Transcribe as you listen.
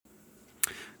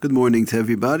Good morning to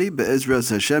everybody. Be'ezras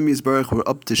Hashem Yisbarach, we're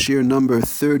up to shir number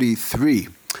 33.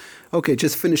 Okay,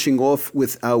 just finishing off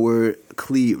with our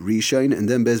Kli Rishon, and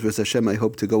then Be'ezras Hashem, I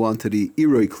hope to go on to the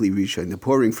Iroi Kli Rishon, the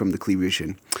pouring from the Kli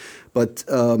Rishon. But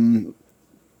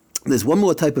there's one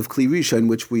more type of Kli Rishon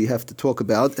which we have to talk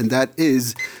about, and that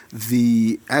is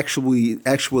the actually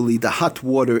the hot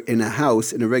water in a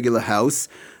house, in a regular house,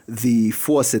 the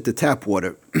faucet, the tap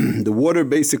water. The water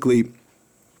basically,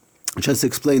 just to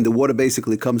explain, the water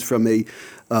basically comes from a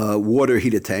water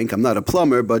heater tank. I'm not a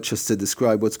plumber, but just to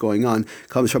describe what's going on,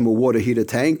 comes from a water heater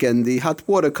tank, and the hot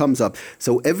water comes up.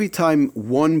 So every time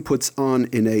one puts on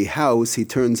in a house, he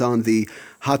turns on the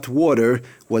hot water.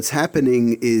 What's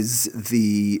happening is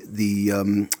the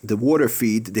water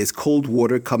feed. There's cold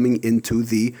water coming into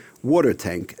the water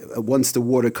tank. Once the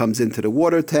water comes into the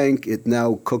water tank, it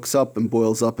now cooks up and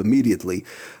boils up immediately.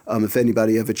 If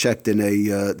anybody ever checked in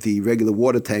the regular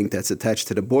water tank that's attached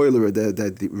to the boiler, or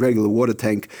the regular water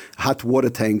tank, hot water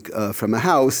tank from a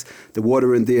house, the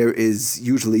water in there is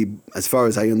usually, as far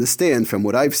as I understand from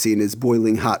what I've seen, is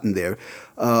boiling hot in there,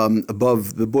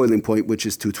 above the boiling point, which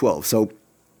is 212. So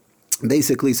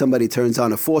basically, somebody turns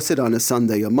on a faucet on a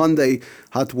Sunday or Monday,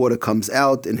 hot water comes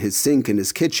out in his sink, in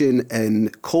his kitchen,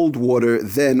 and cold water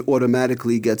then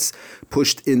automatically gets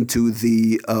pushed into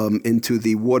the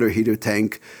water heater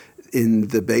tank in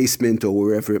the basement or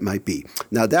wherever it might be.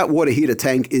 Now, that water heater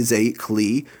tank is a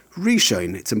Kli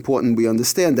Rishon. It's important we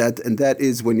understand that, and that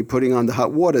is when you're putting on the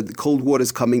hot water, the cold water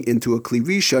is coming into a Kli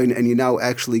Rishon, and you're now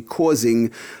actually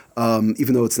causing,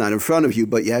 even though it's not in front of you,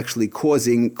 but you're actually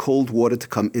causing cold water to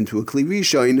come into a Kli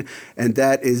Rishon, and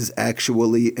that is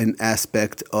actually an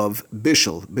aspect of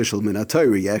Bishul min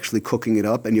HaTorah. You're actually cooking it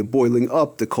up, and you're boiling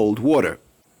up the cold water.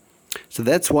 So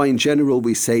that's why, in general,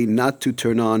 we say not to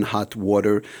turn on hot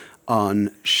water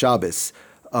on Shabbos.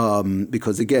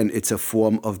 Because again, it's a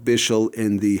form of bishul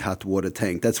in the hot water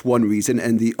tank. That's one reason.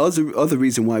 And the other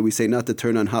reason why we say not to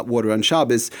turn on hot water on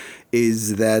Shabbos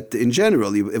is that in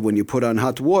general, when you put on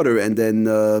hot water and then,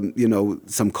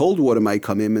 some cold water might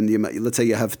come in, and let's say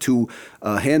you have two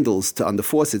handles on the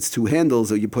faucets, two handles,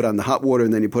 or you put on the hot water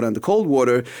and then you put on the cold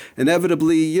water,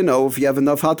 inevitably, if you have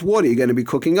enough hot water, you're going to be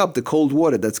cooking up the cold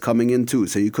water that's coming in too.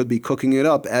 So you could be cooking it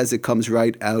up as it comes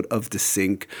right out of the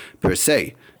sink per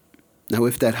se. Now,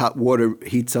 if that hot water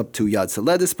heats up to Yad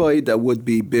Saledispai, that would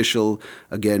be Bishul,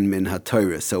 again, min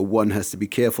HaTorah. So one has to be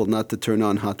careful not to turn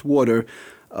on hot water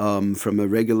from a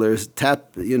regular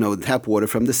tap water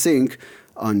from the sink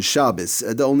on Shabbos.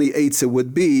 The only eitzah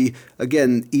would be,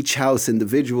 again, each house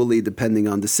individually, depending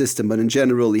on the system, but in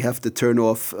general, you have to turn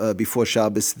off before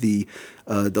Shabbos the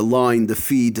line, the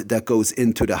feed that goes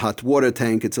into the hot water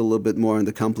tank. It's a little bit more on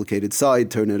the complicated side.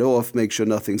 Turn it off, make sure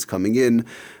nothing's coming in,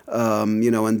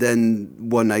 and then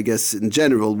one, I guess, in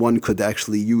general, one could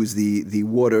actually use the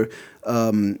water,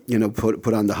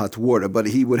 put on the hot water. But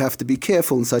he would have to be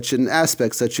careful in such an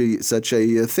aspect, such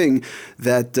a thing,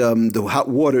 that the hot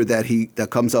water that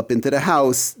comes up into the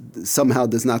house somehow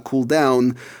does not cool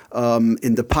down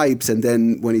in the pipes, and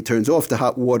then when he turns off the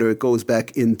hot water, it goes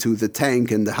back into the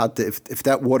tank, and if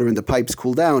that water in the pipes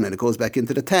cool down and it goes back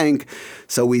into the tank,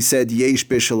 so we said yesh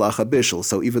bishul acha bishul.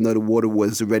 So even though the water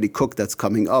was already cooked, that's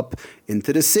coming up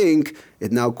into the sink,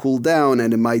 it now cooled down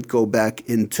and it might go back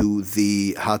into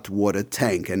the hot water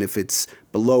tank. And if it's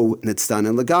below Nitztan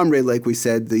and Lagamre, like we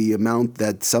said, the amount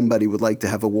that somebody would like to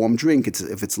have a warm drink,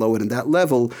 if it's lower than that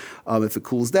level, if it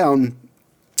cools down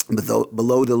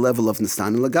below the level of Nitztan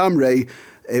and Lagamre,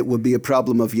 it would be a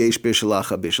problem of yesh bishul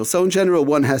acha bishul. So in general,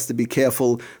 one has to be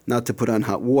careful not to put on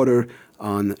hot water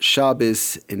on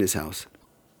Shabbos in his house.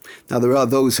 Now, there are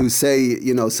those who say,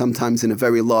 sometimes in a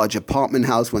very large apartment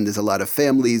house when there's a lot of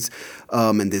families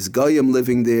and there's Goyim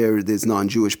living there, there's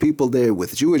non-Jewish people there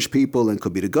with Jewish people, and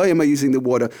could be the Goyim are using the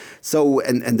water. So,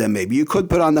 and then maybe you could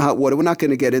put on the hot water. We're not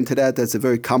going to get into that. That's a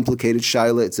very complicated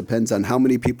shaila. It depends on how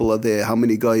many people are there, how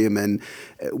many Goyim, and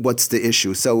what's the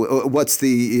issue. So, what's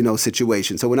the,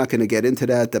 situation. So, we're not going to get into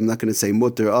that. I'm not going to say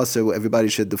mutter. Also, everybody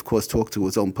should, of course, talk to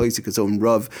his own posek, his own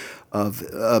rav of,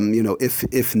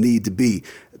 if need be,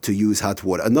 to use hot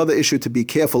water. Another issue to be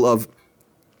careful of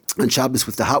on Shabbos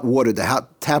with the hot water, the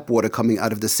hot tap water coming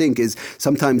out of the sink, is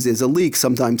sometimes there's a leak.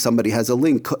 Sometimes somebody has a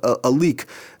leak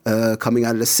coming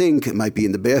out of the sink. It might be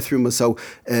in the bathroom or so.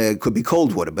 It could be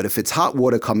cold water. But if it's hot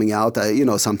water coming out,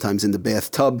 sometimes in the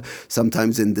bathtub,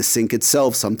 sometimes in the sink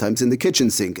itself, sometimes in the kitchen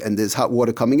sink, and there's hot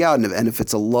water coming out. And if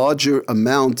it's a larger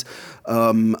amount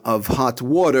of hot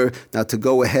water. Now, to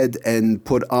go ahead and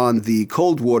put on the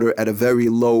cold water at a very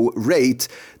low rate,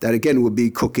 that again would be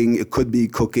cooking. It could be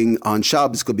cooking on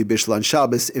Shabbos, could be bishul on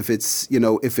Shabbos. If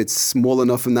it's small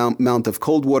enough amount of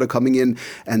cold water coming in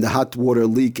and the hot water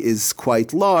leak is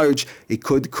quite large, it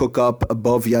could cook up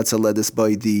above Yatzaledis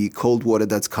by the cold water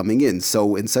that's coming in.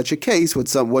 So in such a case,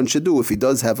 what one should do, if he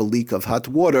does have a leak of hot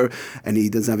water and he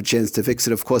doesn't have a chance to fix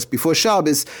it, of course, before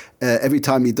Shabbos, every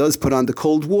time he does put on the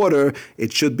cold water,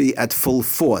 it should be at full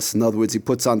force. In other words, he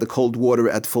puts on the cold water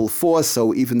at full force,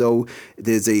 so even though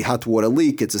there's a hot water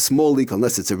leak, it's a small leak,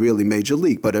 unless it's a really major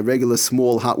leak, but a regular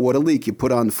small hot water leak, you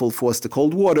put on full force the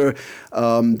cold water,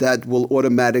 that will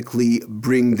automatically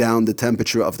bring down the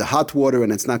temperature of the hot water,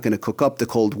 and it's not going to cook up the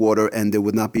cold water, and there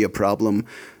would not be a problem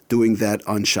doing that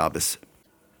on Shabbos.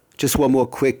 Just one more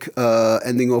quick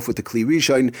ending off with the Kli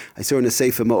Rishon. I saw in the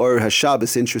Sefer Ma'or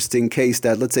HaShabbos interesting case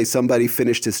that, let's say somebody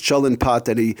finished his cholent pot,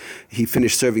 that he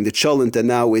finished serving the cholent, and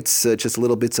now it's just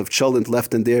little bits of cholent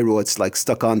left in there, or it's like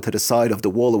stuck onto the side of the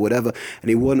wall or whatever, and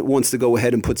he wants to go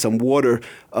ahead and put some water,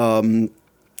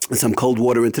 some cold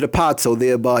water into the pot, so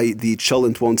thereby the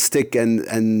cholent won't stick, and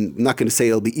I'm not going to say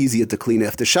it'll be easier to clean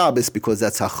after Shabbos, because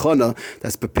that's hachana,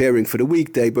 that's preparing for the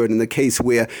weekday, but in the case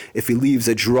where if he leaves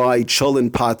a dry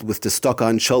cholent pot with the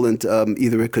stuck-on cholent,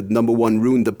 either it could, number one,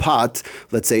 ruin the pot,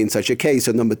 let's say in such a case,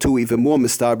 or number two, even more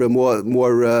mistabra,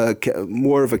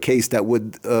 more of a case that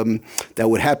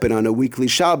would happen on a weekly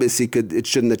Shabbos. It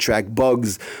shouldn't attract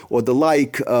bugs or the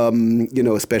like,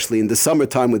 especially in the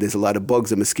summertime where there's a lot of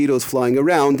bugs and mosquitoes flying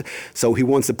around. So he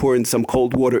wants to pour in some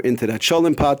cold water into that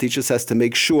cholent pot. He just has to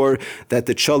make sure that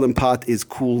the cholent pot is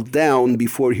cooled down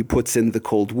before he puts in the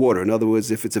cold water. In other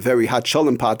words, if it's a very hot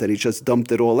cholent pot that he just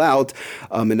dumped it all out,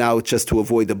 and now it's just to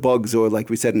avoid the bugs, or like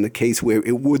we said in the case where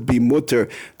it would be mutter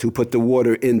to put the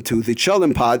water into the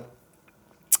cholent pot,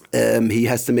 he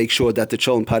has to make sure that the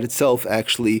cholent pot itself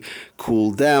actually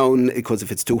cool down, because if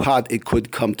it's too hot, it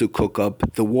could come to cook up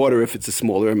the water if it's a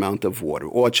smaller amount of water.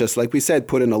 Or just like we said,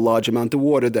 put in a large amount of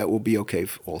water, that will be okay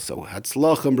also.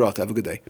 Hatzlach and brach. Have a good day.